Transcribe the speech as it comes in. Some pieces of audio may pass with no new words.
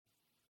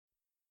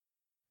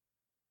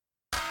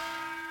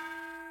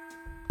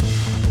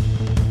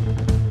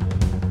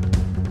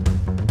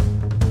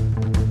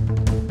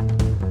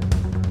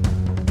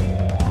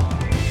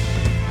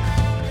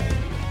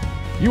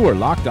You are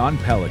Locked On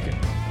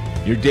Pelicans,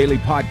 your daily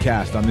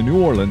podcast on the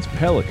New Orleans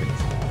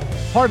Pelicans,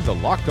 part of the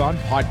Locked On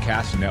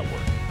Podcast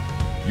Network,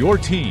 your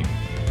team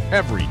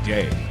every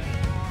day.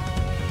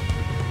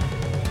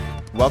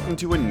 Welcome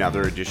to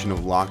another edition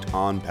of Locked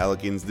On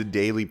Pelicans, the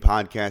daily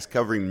podcast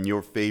covering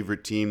your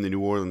favorite team, the New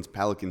Orleans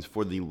Pelicans,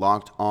 for the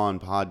Locked On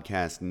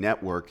Podcast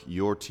Network,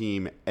 your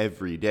team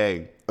every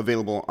day.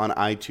 Available on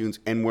iTunes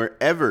and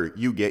wherever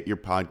you get your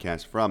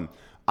podcast from.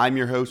 I'm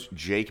your host,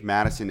 Jake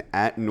Madison,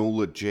 at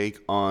NOLA Jake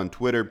on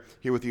Twitter,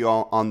 here with you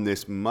all on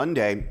this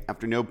Monday.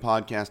 After no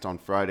podcast on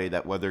Friday,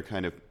 that weather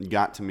kind of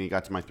got to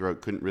my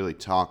throat, couldn't really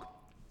talk.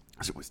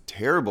 It was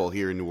terrible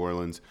here in New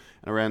Orleans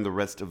and around the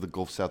rest of the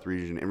Gulf South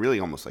region, and really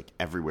almost like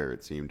everywhere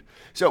it seemed.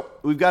 So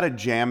we've got a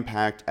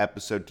jam-packed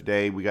episode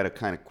today. We got to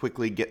kind of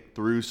quickly get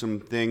through some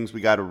things. We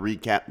got to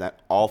recap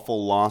that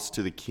awful loss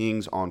to the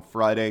Kings on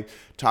Friday,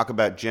 talk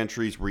about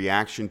Gentry's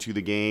reaction to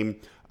the game.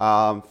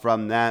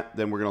 From that,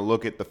 then we're going to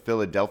look at the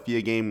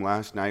Philadelphia game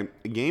last night,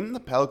 a game the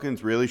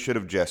Pelicans really should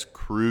have just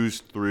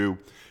cruised through,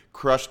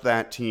 crushed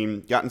that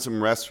team, gotten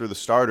some rest for the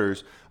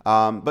starters.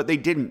 But they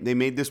didn't. They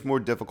made this more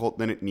difficult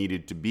than it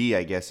needed to be,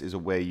 I guess is a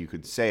way you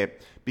could say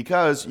it,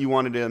 because you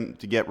wanted them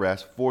to get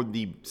rest for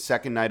the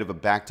second night of a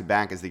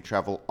back-to-back as they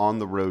travel on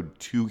the road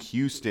to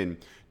Houston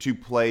to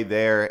play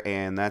there,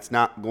 and that's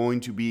not going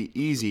to be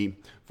easy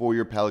for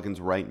your Pelicans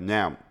right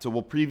now. So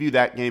we'll preview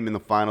that game in the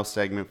final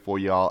segment for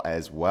y'all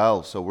as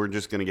well. So we're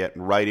just going to get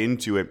right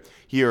into it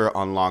here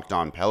on Locked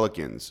On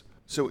Pelicans.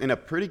 So in a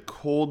pretty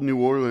cold New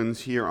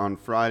Orleans here on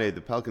Friday,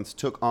 the Pelicans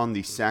took on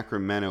the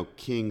Sacramento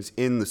Kings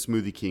in the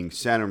Smoothie King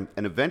Center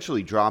and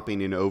eventually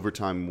dropping in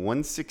overtime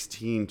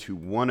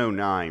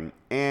 116-109.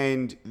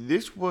 And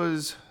this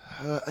was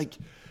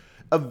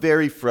a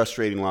very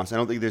frustrating loss. I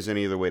don't think there's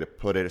any other way to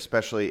put it,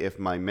 especially if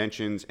my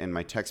mentions and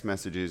my text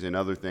messages and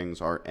other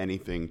things are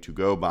anything to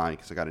go by,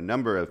 because I got a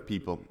number of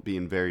people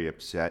being very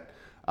upset.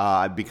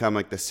 I've become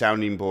like the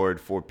sounding board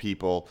for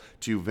people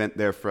to vent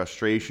their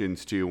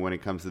frustrations to when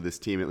it comes to this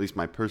team, at least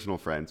my personal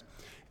friends.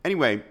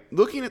 Anyway,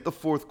 looking at the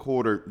fourth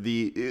quarter,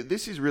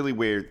 this is really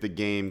where the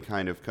game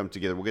kind of comes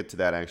together. We'll get to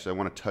that, actually. I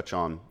want to touch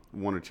on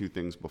one or two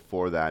things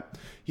before that.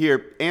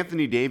 Here,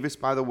 Anthony Davis,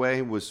 by the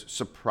way, was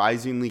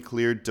surprisingly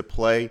cleared to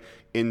play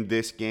in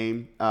this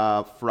game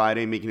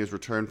Friday, making his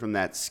return from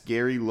that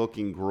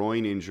scary-looking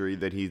groin injury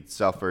that he'd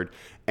suffered.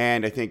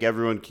 And I think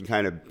everyone can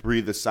kind of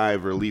breathe a sigh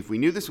of relief. We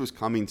knew this was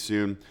coming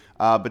soon,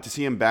 but to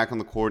see him back on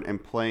the court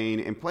and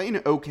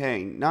playing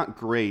okay, not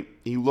great.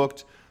 He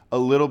looked a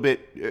little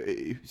bit,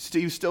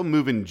 he was still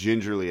moving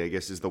gingerly, I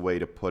guess is the way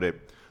to put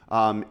it,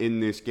 in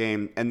this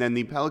game. And then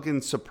the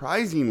Pelicans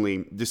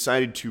surprisingly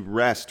decided to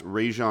rest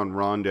Rajon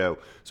Rondo,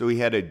 so he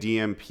had a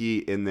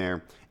DMP in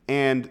there.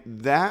 And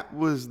that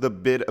was the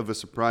bit of a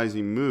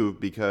surprising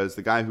move because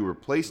the guy who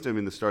replaced him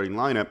in the starting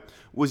lineup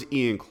was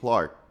Ian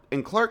Clark.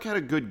 And Clark had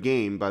a good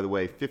game, by the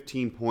way,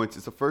 15 points.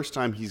 It's the first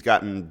time he's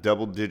gotten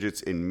double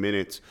digits in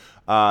minutes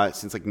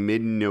since like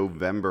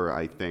mid-November,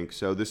 I think.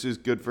 So this is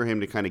good for him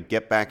to kind of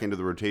get back into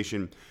the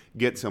rotation,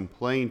 get some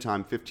playing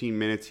time. 15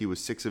 minutes, he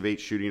was 6 of 8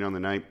 shooting on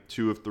the night,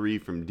 2 of 3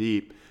 from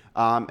deep.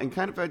 And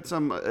kind of had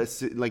some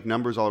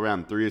numbers all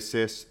around, 3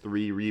 assists,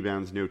 3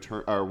 rebounds,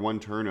 1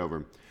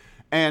 turnover.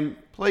 And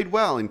played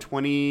well in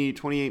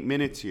 28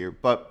 minutes here,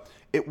 but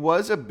it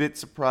was a bit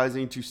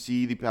surprising to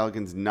see the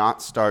Pelicans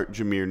not start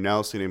Jameer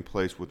Nelson in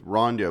place with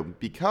Rondo,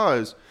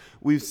 because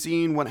we've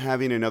seen what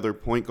having another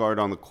point guard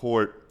on the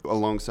court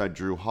alongside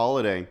Jrue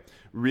Holiday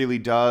really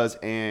does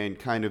and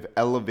kind of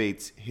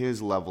elevates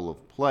his level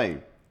of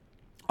play.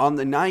 On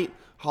the night,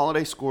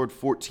 Holiday scored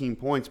 14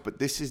 points, but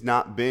this has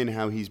not been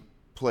how he's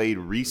played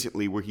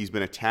recently, where he's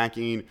been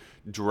attacking,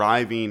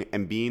 driving,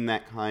 and being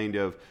that kind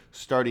of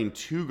starting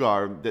two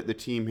guard that the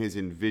team has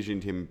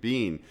envisioned him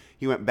being.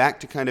 He went back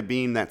to kind of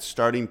being that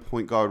starting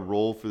point guard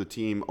role for the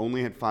team,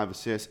 only had 5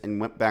 assists,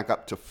 and went back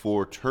up to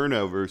 4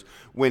 turnovers.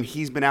 When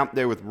he's been out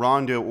there with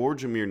Rondo or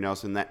Jameer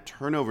Nelson, that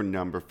turnover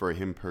number for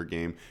him per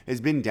game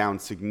has been down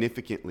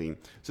significantly.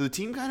 So the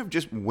team kind of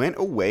just went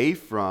away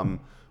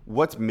from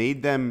what's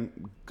made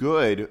them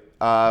good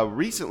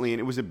recently, and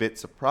it was a bit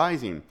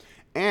surprising.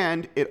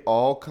 And it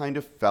all kind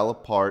of fell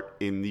apart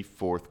in the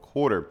fourth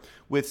quarter.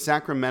 With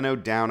Sacramento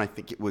down, I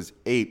think it was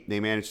 8, they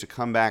managed to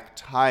come back,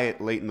 tie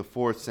it late in the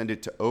fourth, send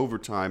it to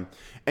overtime.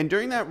 And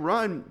during that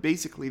run,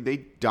 basically,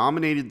 they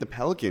dominated the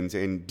Pelicans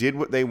and did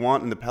what they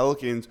want, and the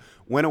Pelicans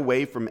went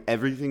away from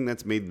everything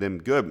that's made them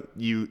good.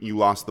 You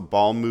lost the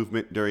ball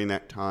movement during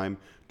that time.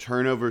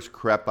 Turnovers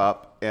crept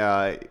up.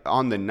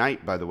 On the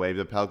night, by the way,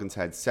 the Pelicans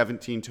had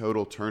 17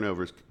 total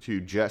turnovers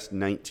to just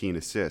 19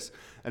 assists.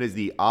 That is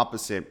the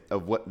opposite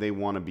of what they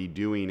want to be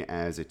doing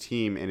as a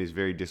team, and is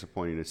very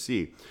disappointing to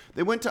see.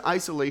 They went to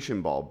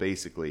isolation ball,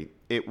 basically.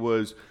 It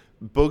was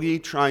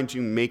Boogie trying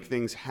to make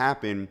things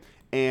happen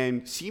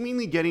and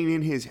seemingly getting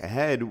in his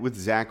head with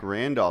Zach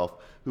Randolph,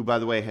 who, by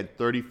the way, had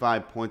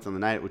 35 points on the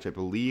night, which I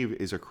believe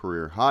is a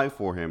career high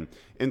for him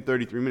in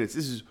 33 minutes.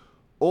 This is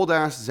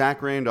old-ass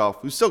Zach Randolph,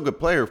 who's still a good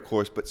player, of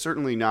course, but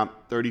certainly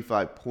not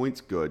 35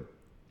 points good,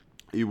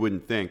 you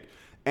wouldn't think.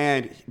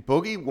 And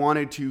Boogie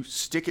wanted to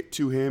stick it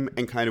to him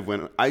and kind of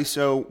went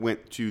ISO,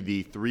 went to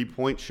the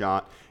three-point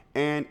shot,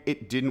 and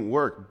it didn't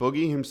work.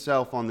 Boogie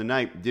himself on the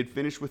night did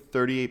finish with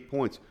 38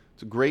 points.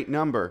 It's a great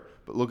number,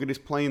 but look at his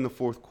play in the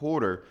fourth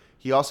quarter.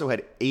 He also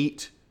had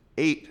eight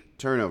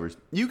turnovers.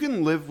 You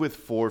can live with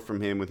 4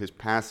 from him with his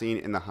passing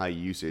and the high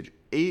usage.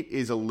 8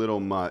 is a little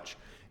much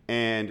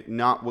and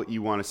not what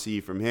you want to see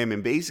from him,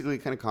 and basically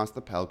kind of cost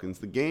the Pelicans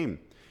the game.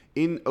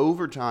 In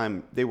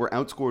overtime, they were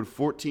outscored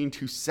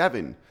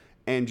 14-7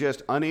 and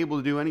just unable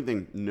to do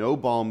anything. No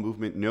ball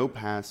movement, no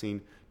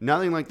passing,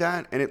 nothing like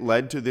that, and it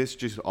led to this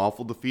just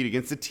awful defeat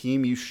against a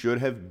team you should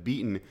have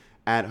beaten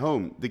at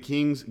home. The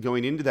Kings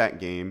going into that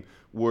game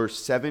were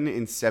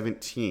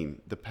 7-17.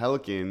 The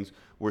Pelicans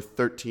were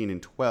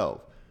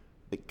 13-12.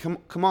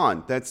 Come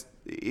on,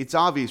 it's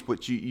obvious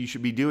what you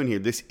should be doing here.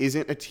 This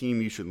isn't a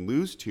team you should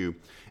lose to,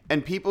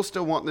 and people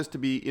still want this to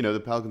be, the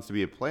Pelicans to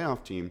be a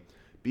playoff team.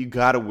 But you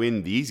got to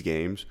win these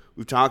games.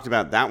 We've talked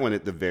about that one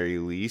at the very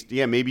least.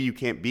 Yeah, maybe you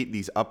can't beat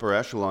these upper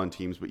echelon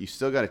teams, but you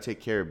still got to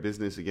take care of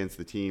business against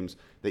the teams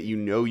that you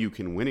know you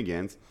can win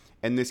against.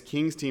 And this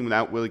Kings team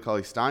without Willie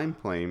Cauley-Stein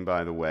playing,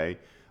 by the way,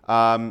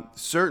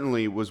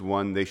 certainly was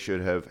one they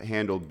should have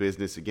handled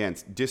business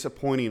against.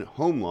 Disappointing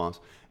home loss.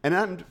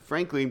 And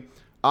frankly,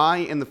 I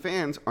and the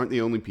fans aren't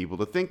the only people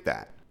to think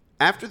that.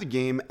 After the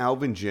game,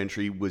 Alvin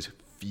Gentry was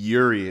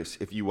furious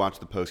if you watch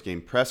the post-game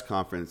press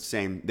conference,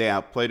 saying they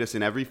outplayed us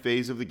in every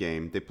phase of the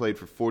game. They played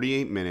for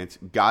 48 minutes,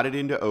 got it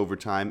into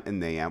overtime,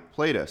 and they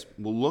outplayed us.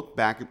 We'll look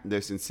back at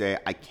this and say,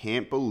 I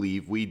can't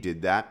believe we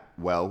did that.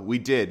 Well, we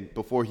did,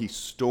 before he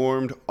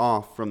stormed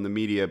off from the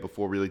media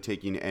before really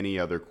taking any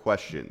other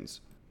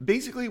questions.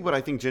 Basically, what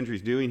I think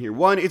Gentry's doing here,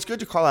 one, it's good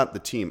to call out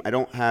the team. I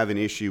don't have an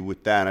issue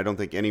with that. I don't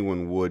think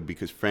anyone would,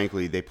 because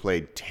frankly, they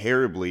played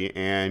terribly,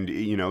 and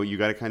you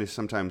got to kind of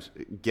sometimes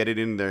get it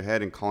in their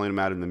head, and calling them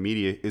out in the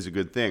media is a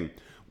good thing.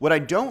 What I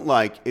don't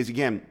like is,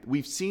 again,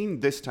 we've seen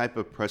this type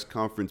of press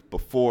conference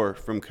before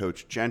from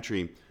Coach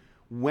Gentry.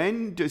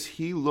 When does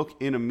he look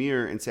in a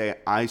mirror and say,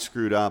 I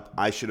screwed up,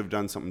 I should have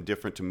done something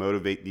different to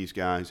motivate these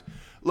guys?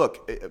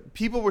 Look,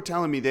 people were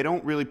telling me they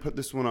don't really put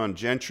this one on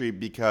Gentry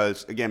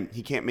because, again,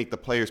 he can't make the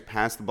players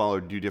pass the ball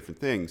or do different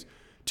things.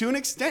 To an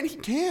extent, he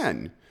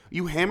can.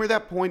 You hammer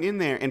that point in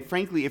there, and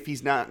frankly, if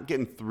he's not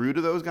getting through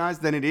to those guys,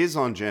 then it is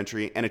on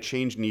Gentry, and a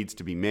change needs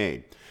to be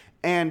made.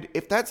 And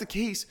if that's the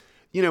case,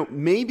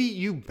 maybe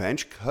you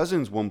bench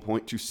Cousins one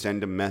point to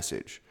send a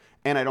message.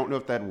 And I don't know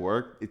if that'd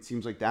work. It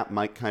seems like that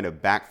might kind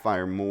of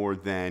backfire more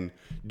than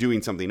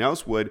doing something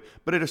else would.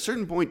 But at a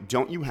certain point,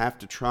 don't you have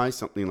to try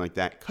something like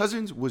that?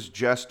 Cousins was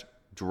just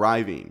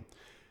driving.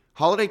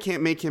 Holiday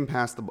can't make him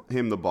pass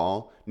him the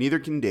ball. Neither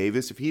can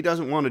Davis. If he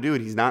doesn't want to do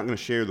it, he's not going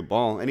to share the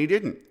ball. And he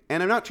didn't.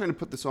 And I'm not trying to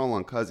put this all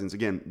on Cousins.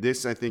 Again,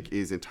 this, I think,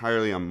 is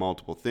entirely on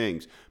multiple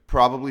things.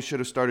 Probably should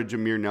have started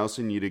Jameer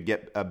Nelson, you to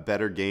get a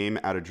better game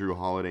out of Drew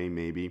Holiday,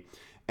 maybe.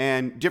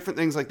 And different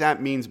things like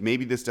that means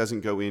maybe this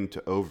doesn't go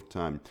into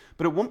overtime.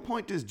 But at what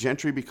point does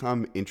Gentry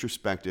become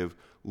introspective,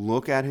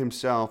 look at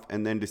himself,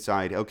 and then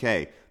decide,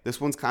 okay,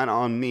 this one's kind of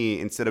on me,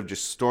 instead of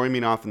just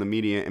storming off in the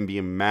media and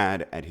being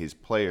mad at his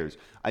players?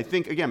 I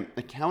think, again,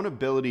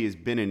 accountability has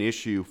been an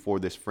issue for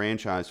this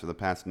franchise for the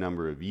past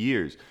number of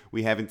years.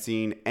 We haven't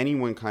seen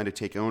anyone kind of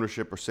take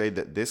ownership or say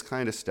that this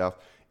kind of stuff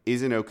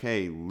isn't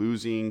okay,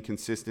 losing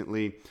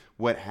consistently,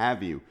 what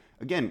have you.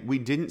 Again, we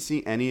didn't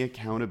see any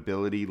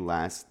accountability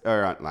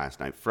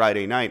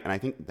Friday night, and I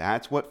think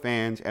that's what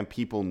fans and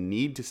people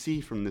need to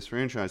see from this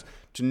franchise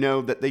to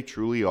know that they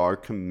truly are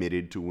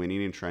committed to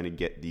winning and trying to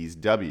get these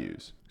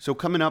W's. So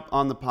coming up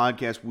on the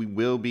podcast, we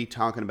will be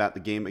talking about the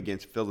game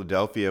against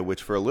Philadelphia,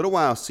 which for a little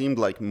while seemed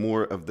like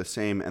more of the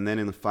same, and then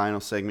in the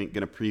final segment,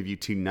 going to preview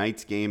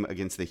tonight's game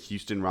against the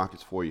Houston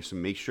Rockets for you, so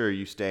make sure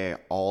you stay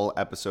all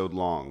episode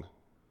long.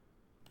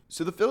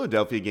 So the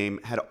Philadelphia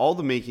game had all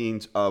the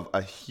makings of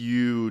a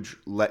huge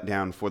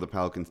letdown for the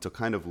Pelicans till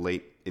kind of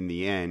late in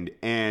the end.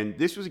 And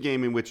this was a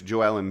game in which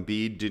Joel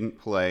Embiid didn't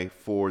play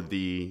for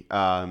the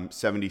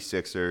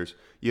 76ers.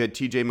 You had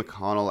TJ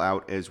McConnell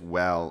out as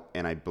well.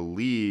 And I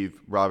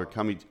believe Robert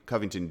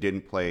Covington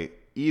didn't play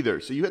either.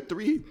 So you had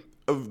 3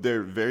 of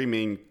their very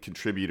main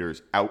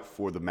contributors out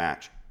for the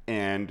match.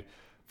 And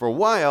for a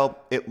while,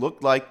 it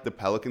looked like the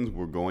Pelicans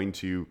were going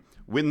to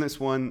win this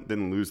one,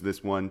 then lose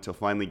this one, till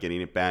finally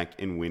getting it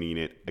back and winning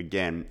it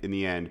again in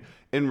the end,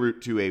 en route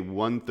to a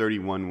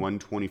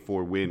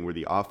 131-124 win where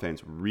the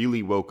offense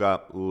really woke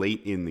up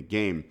late in the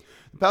game.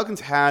 The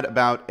Pelicans had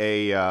about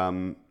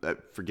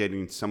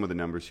forgetting some of the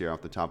numbers here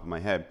off the top of my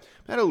head,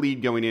 had a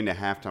lead going into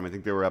halftime. I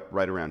think they were up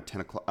right around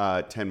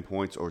 10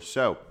 points or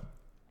so.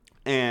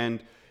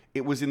 And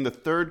it was in the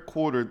third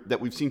quarter that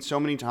we've seen so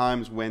many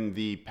times when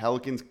the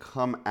Pelicans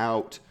come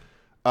out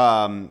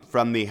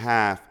from the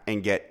half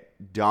and get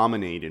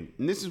dominated.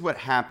 And this is what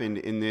happened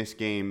in this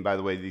game, by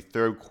the way. The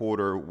third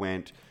quarter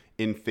went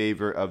in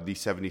favor of the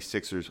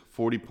 76ers,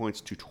 40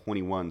 points to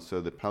 21. So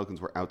the Pelicans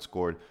were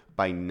outscored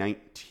by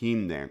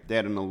 19 there. They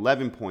had an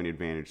 11-point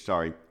advantage,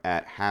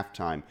 at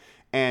halftime.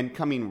 And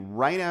coming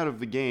right out of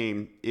the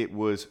game, it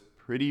was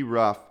pretty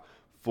rough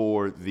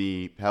for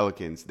the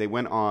Pelicans.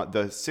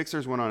 The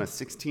Sixers went on a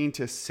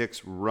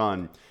 16-6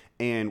 run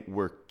and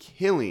were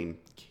killing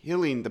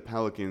the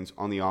Pelicans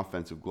on the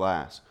offensive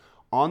glass.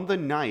 On the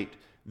night,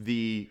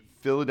 the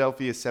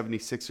Philadelphia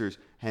 76ers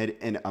had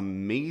an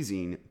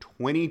amazing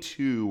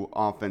 22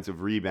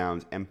 offensive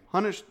rebounds and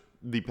punished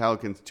the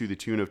Pelicans to the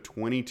tune of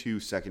 22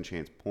 second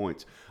chance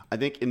points. I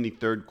think in the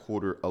third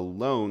quarter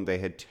alone, they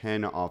had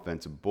 10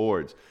 offensive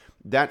boards.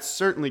 That's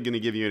certainly going to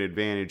give you an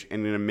advantage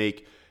and going to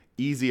make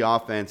easy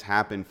offense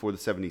happen for the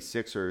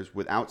 76ers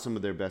without some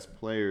of their best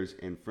players.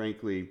 And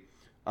frankly,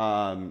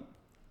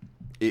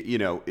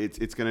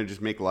 it's going to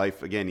just make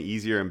life, again,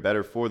 easier and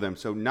better for them.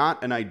 So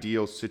not an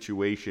ideal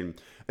situation,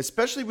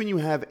 especially when you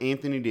have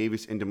Anthony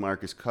Davis and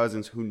DeMarcus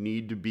Cousins who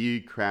need to be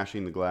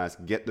crashing the glass,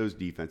 get those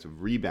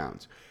defensive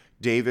rebounds.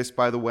 Davis,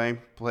 by the way,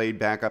 played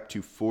back up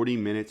to 40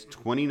 minutes,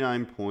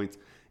 29 points,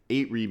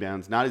 8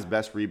 rebounds. Not his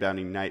best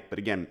rebounding night, but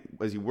again,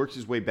 as he works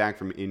his way back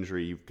from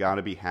injury, you've got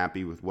to be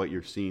happy with what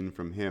you're seeing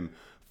from him.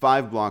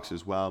 5 blocks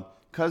as well.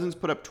 Cousins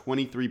put up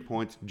 23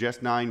 points,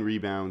 just 9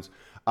 rebounds.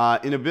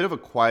 In a bit of a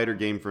quieter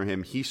game for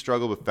him, he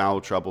struggled with foul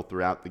trouble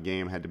throughout the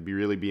game, had to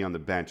really be on the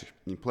bench.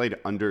 He played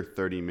under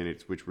 30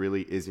 minutes, which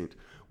really isn't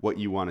what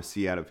you want to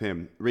see out of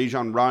him.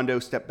 Rajon Rondo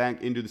stepped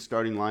back into the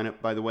starting lineup,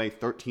 by the way,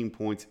 13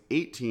 points,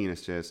 18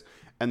 assists.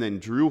 And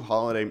then Jrue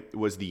Holiday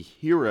was the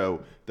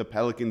hero the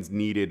Pelicans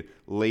needed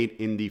late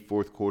in the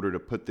fourth quarter to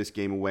put this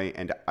game away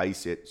and to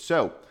ice it.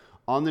 So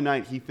on the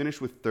night, he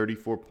finished with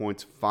 34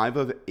 points, 5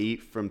 of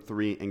 8 from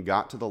 3, and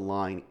got to the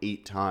line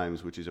 8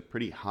 times, which is a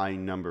pretty high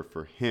number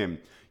for him.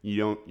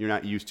 You're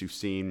not used to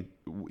seeing,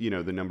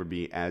 the number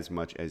be as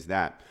much as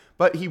that.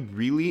 But he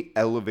really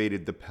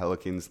elevated the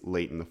Pelicans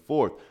late in the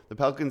fourth. The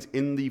Pelicans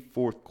in the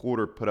fourth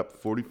quarter put up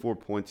 44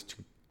 points to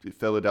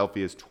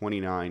Philadelphia's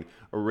 29,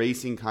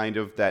 erasing kind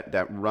of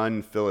that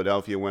run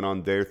Philadelphia went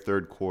on their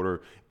third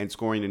quarter and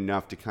scoring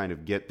enough to kind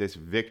of get this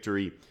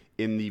victory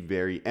in the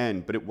very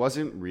end. But it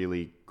wasn't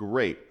really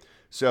great.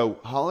 So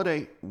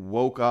Holiday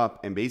woke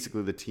up and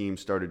basically the team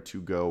started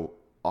to go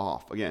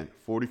off. Again,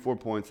 44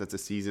 points, that's a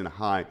season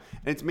high.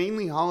 And it's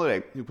mainly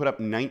Holiday who put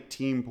up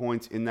 19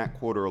 points in that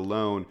quarter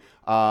alone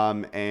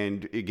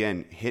and,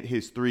 again, hit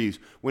his threes.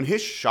 When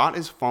his shot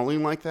is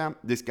falling like that,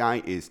 this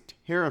guy is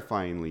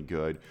terrifyingly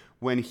good.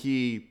 When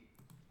he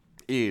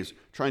is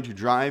trying to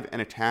drive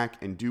and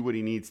attack and do what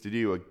he needs to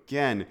do,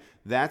 again,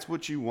 that's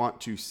what you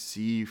want to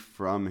see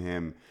from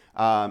him.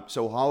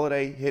 So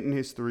Holiday hitting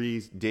his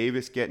threes,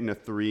 Davis getting a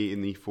 3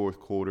 in the fourth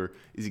quarter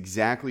is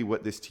exactly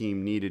what this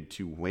team needed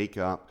to wake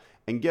up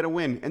and get a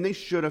win. And they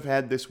should have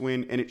had this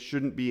win, and it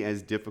shouldn't be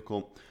as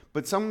difficult.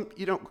 But some,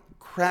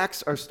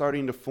 cracks are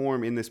starting to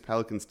form in this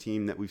Pelicans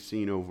team that we've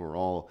seen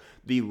overall.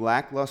 The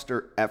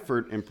lackluster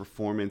effort and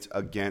performance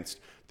against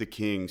the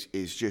Kings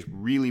is just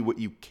really what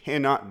you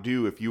cannot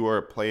do if you are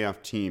a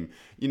playoff team.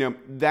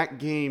 That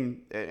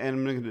game, and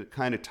I'm going to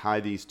kind of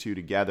tie these two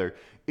together,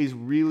 is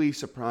really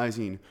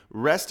surprising.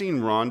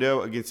 Resting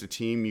Rondo against a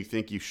team you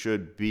think you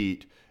should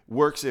beat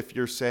works if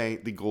you're, say,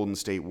 the Golden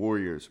State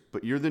Warriors,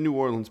 but you're the New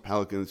Orleans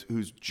Pelicans,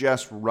 who's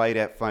just right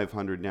at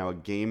 500 now, a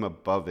game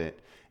above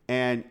it.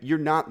 And you're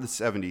not the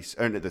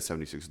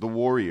 76ers, the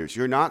Warriors.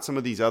 You're not some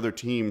of these other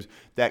teams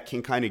that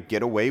can kind of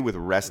get away with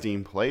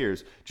resting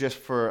players just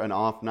for an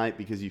off night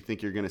because you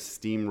think you're going to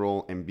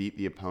steamroll and beat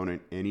the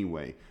opponent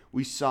anyway.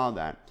 We saw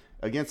that.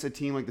 Against a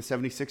team like the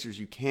 76ers,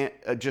 you can't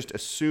just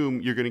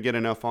assume you're going to get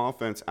enough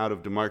offense out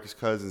of DeMarcus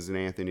Cousins and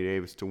Anthony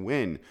Davis to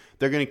win.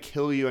 They're going to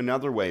kill you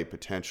another way,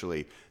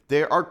 potentially.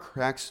 There are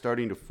cracks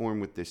starting to form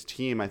with this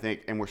team, I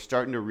think, and we're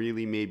starting to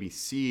really maybe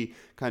see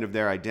kind of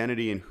their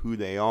identity and who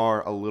they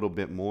are a little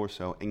bit more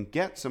so and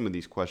get some of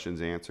these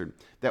questions answered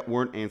that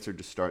weren't answered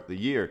to start the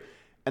year.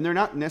 And they're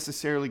not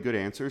necessarily good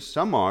answers.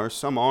 Some are,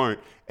 some aren't.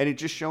 And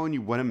it's just showing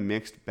you what a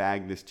mixed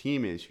bag this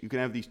team is. You can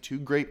have these two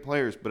great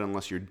players, but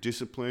unless you're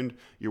disciplined,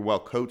 you're well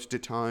coached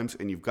at times,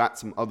 and you've got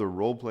some other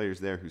role players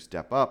there who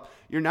step up,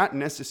 you're not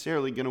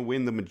necessarily going to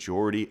win the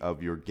majority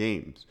of your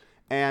games.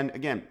 And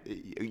again,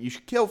 you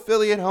should kill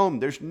Philly at home.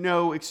 There's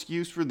no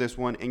excuse for this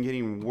one and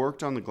getting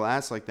worked on the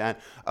glass like that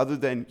other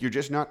than you're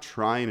just not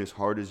trying as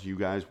hard as you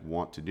guys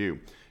want to do.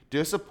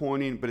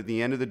 Disappointing, but at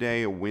the end of the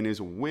day, a win is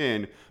a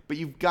win. But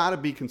you've got to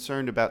be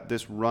concerned about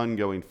this run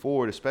going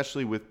forward,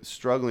 especially with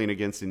struggling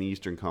against an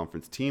Eastern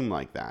Conference team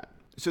like that.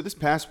 So this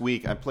past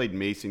week, I played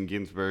Mason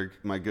Ginsberg,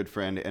 my good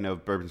friend and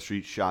of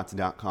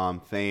BourbonStreetShots.com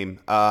fame,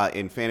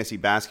 in fantasy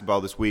basketball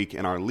this week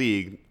in our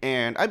league.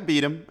 And I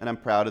beat him, and I'm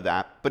proud of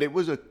that. But it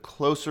was a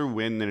closer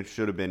win than it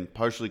should have been,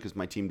 partially because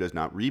my team does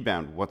not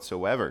rebound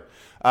whatsoever.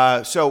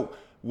 So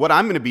what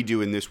I'm going to be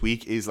doing this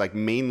week is like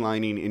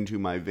mainlining into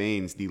my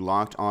veins the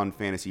Locked On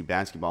Fantasy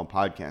Basketball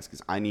podcast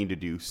because I need to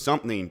do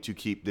something to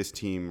keep this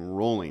team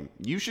rolling.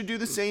 You should do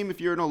the same if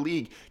you're in a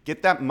league.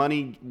 Get that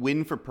money,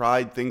 win for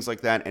pride, things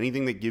like that.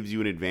 Anything that gives you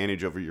an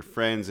advantage over your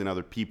friends and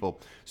other people.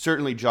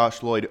 Certainly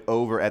Josh Lloyd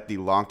over at the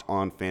Locked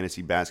On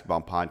Fantasy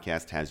Basketball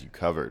podcast has you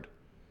covered.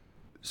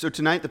 So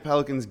tonight the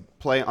Pelicans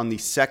play on the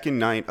second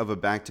night of a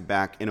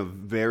back-to-back in a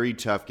very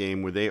tough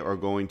game where they are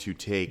going to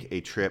take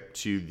a trip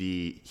to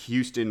the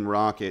Houston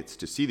Rockets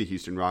to see the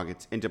Houston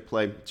Rockets and to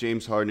play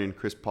James Harden and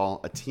Chris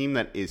Paul, a team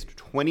that is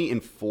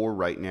 20-4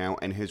 right now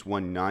and has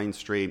won 9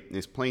 straight and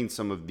is playing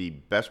some of the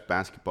best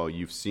basketball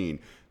you've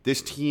seen.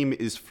 This team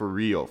is for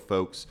real,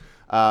 folks.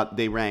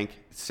 They rank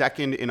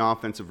 2nd in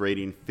offensive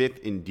rating, 5th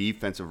in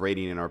defensive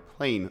rating, and are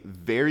playing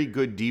very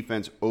good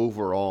defense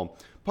overall,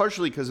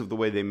 partially because of the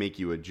way they make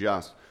you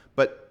adjust.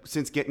 But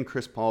since getting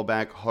Chris Paul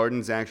back,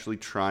 Harden's actually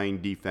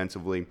trying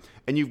defensively.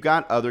 And you've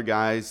got other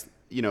guys,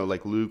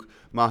 like Luke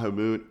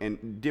Mahamud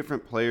and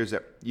different players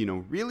that,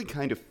 really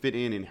kind of fit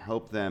in and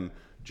help them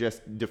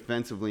just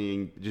defensively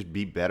and just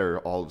be better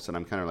all of a sudden.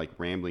 I'm kind of like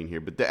rambling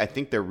here, but I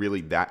think they're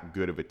really that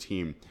good of a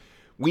team.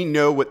 We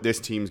know what this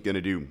team's going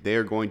to do. They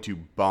are going to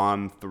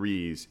bomb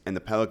threes, and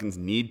the Pelicans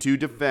need to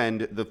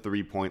defend the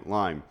three-point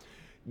line.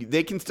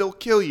 They can still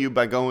kill you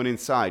by going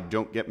inside,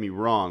 don't get me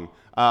wrong.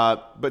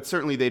 But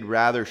certainly they'd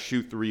rather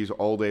shoot threes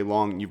all day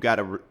long. You've got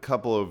a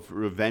couple of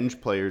revenge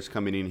players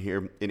coming in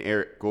here in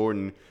Eric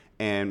Gordon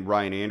and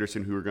Ryan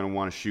Anderson who are going to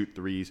want to shoot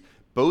threes.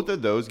 Both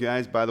of those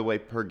guys, by the way,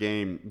 per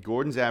game,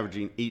 Gordon's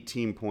averaging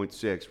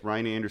 18.6.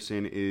 Ryan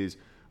Anderson is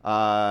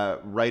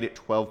right at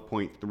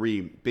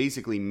 12.3,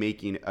 basically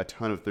making a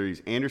ton of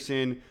threes.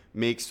 Anderson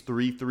makes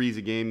 3 threes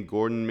a game.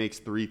 Gordon makes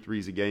 3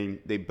 threes a game.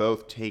 They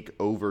both take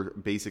over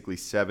basically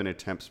 7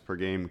 attempts per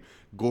game.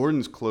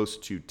 Gordon's close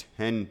to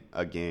 10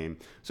 a game.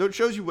 So it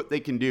shows you what they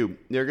can do.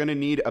 They're going to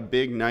need a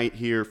big night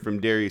here from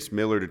Darius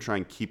Miller to try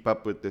and keep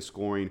up with the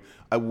scoring.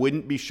 I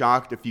wouldn't be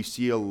shocked if you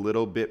see a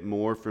little bit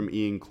more from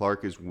Ian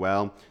Clark as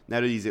well.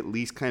 Now that he's at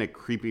least kind of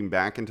creeping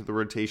back into the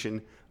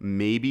rotation,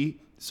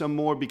 maybe some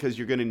more, because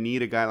you're going to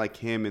need a guy like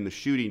him in the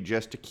shooting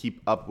just to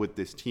keep up with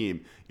this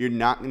team. You're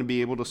not going to be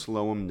able to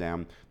slow them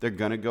down. They're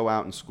going to go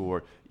out and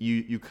score.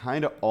 You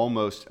kind of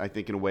almost, I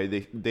think in a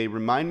way, they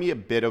remind me a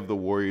bit of the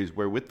Warriors,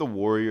 where with the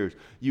Warriors,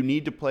 you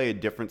need to play a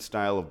different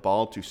style of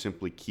ball to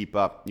simply keep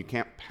up. You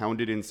can't pound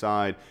it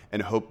inside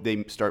and hope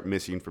they start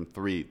missing from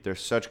 3. They're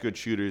such good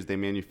shooters. They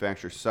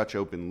manufacture such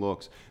open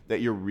looks that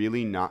you're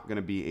really not going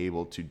to be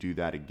able to do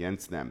that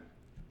against them.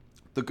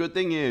 The good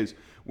thing is,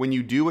 when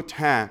you do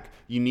attack,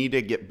 you need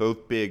to get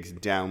both bigs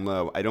down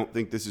low. I don't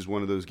think this is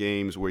one of those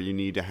games where you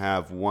need to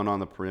have one on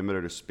the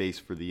perimeter to space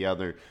for the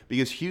other,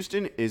 because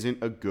Houston isn't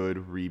a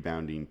good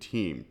rebounding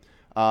team.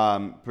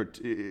 Kind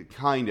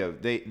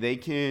of. They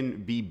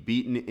can be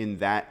beaten in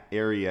that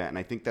area, and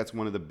I think that's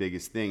one of the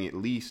biggest thing, at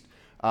least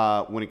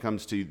when it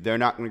comes to they're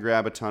not going to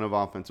grab a ton of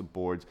offensive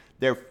boards.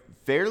 They're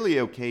fairly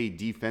okay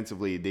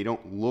defensively. They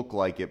don't look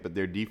like it, but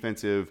their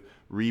defensive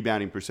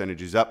rebounding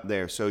percentage is up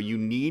there. So you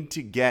need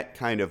to get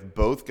kind of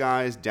both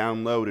guys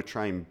down low to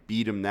try and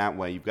beat them that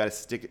way. You've got to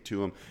stick it to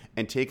them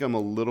and take them a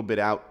little bit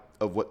out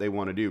of what they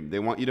want to do. They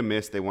want you to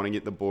miss, they want to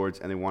get the boards,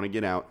 and they want to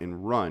get out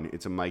and run.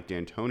 It's a Mike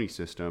D'Antoni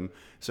system,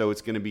 so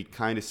it's going to be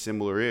kind of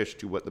similar-ish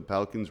to what the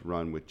Pelicans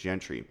run with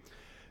Gentry.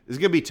 This is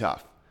going to be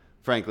tough.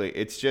 Frankly,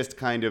 it's just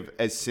kind of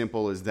as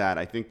simple as that.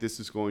 I think this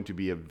is going to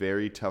be a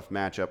very tough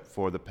matchup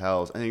for the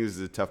Pels. I think this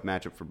is a tough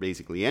matchup for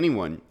basically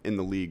anyone in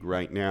the league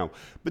right now.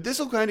 But this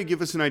will kind of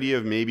give us an idea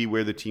of maybe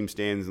where the team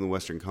stands in the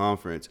Western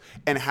Conference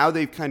and how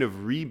they've kind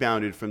of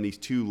rebounded from these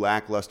 2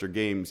 lackluster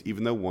games,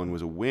 even though one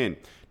was a win.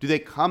 Do they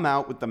come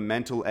out with the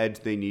mental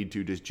edge they need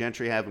to? Does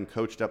Gentry have them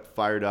coached up,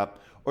 fired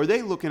up? Or are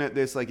they looking at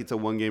this like it's a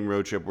 1-game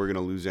road trip, we're going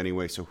to lose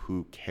anyway, so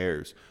who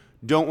cares?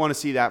 Don't want to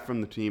see that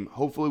from the team.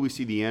 Hopefully we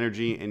see the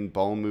energy and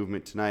ball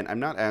movement tonight. I'm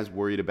not as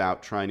worried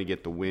about trying to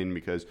get the win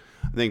because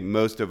I think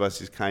most of us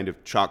has kind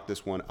of chalked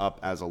this one up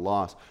as a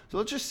loss. So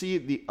let's just see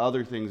the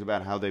other things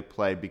about how they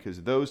play,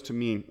 because those to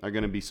me are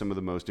going to be some of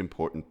the most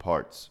important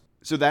parts.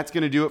 So that's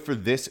going to do it for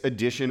this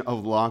edition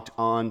of Locked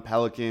On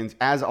Pelicans.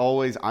 As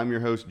always, I'm your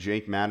host,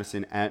 Jake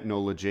Madison, at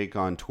NOLA Jake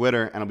on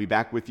Twitter, and I'll be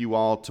back with you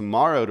all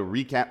tomorrow to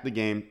recap the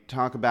game,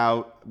 talk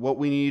about what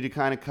we need to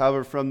kind of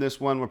cover from this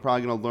one. We're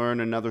probably going to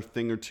learn another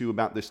thing or two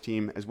about this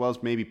team, as well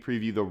as maybe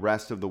preview the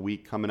rest of the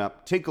week coming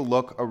up. Take a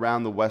look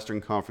around the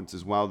Western Conference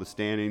as well, the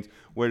standings.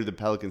 Where do the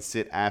Pelicans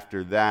sit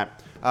after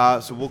that?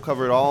 So we'll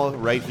cover it all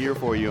right here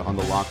for you on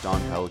the Locked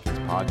On Pelicans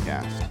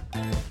podcast.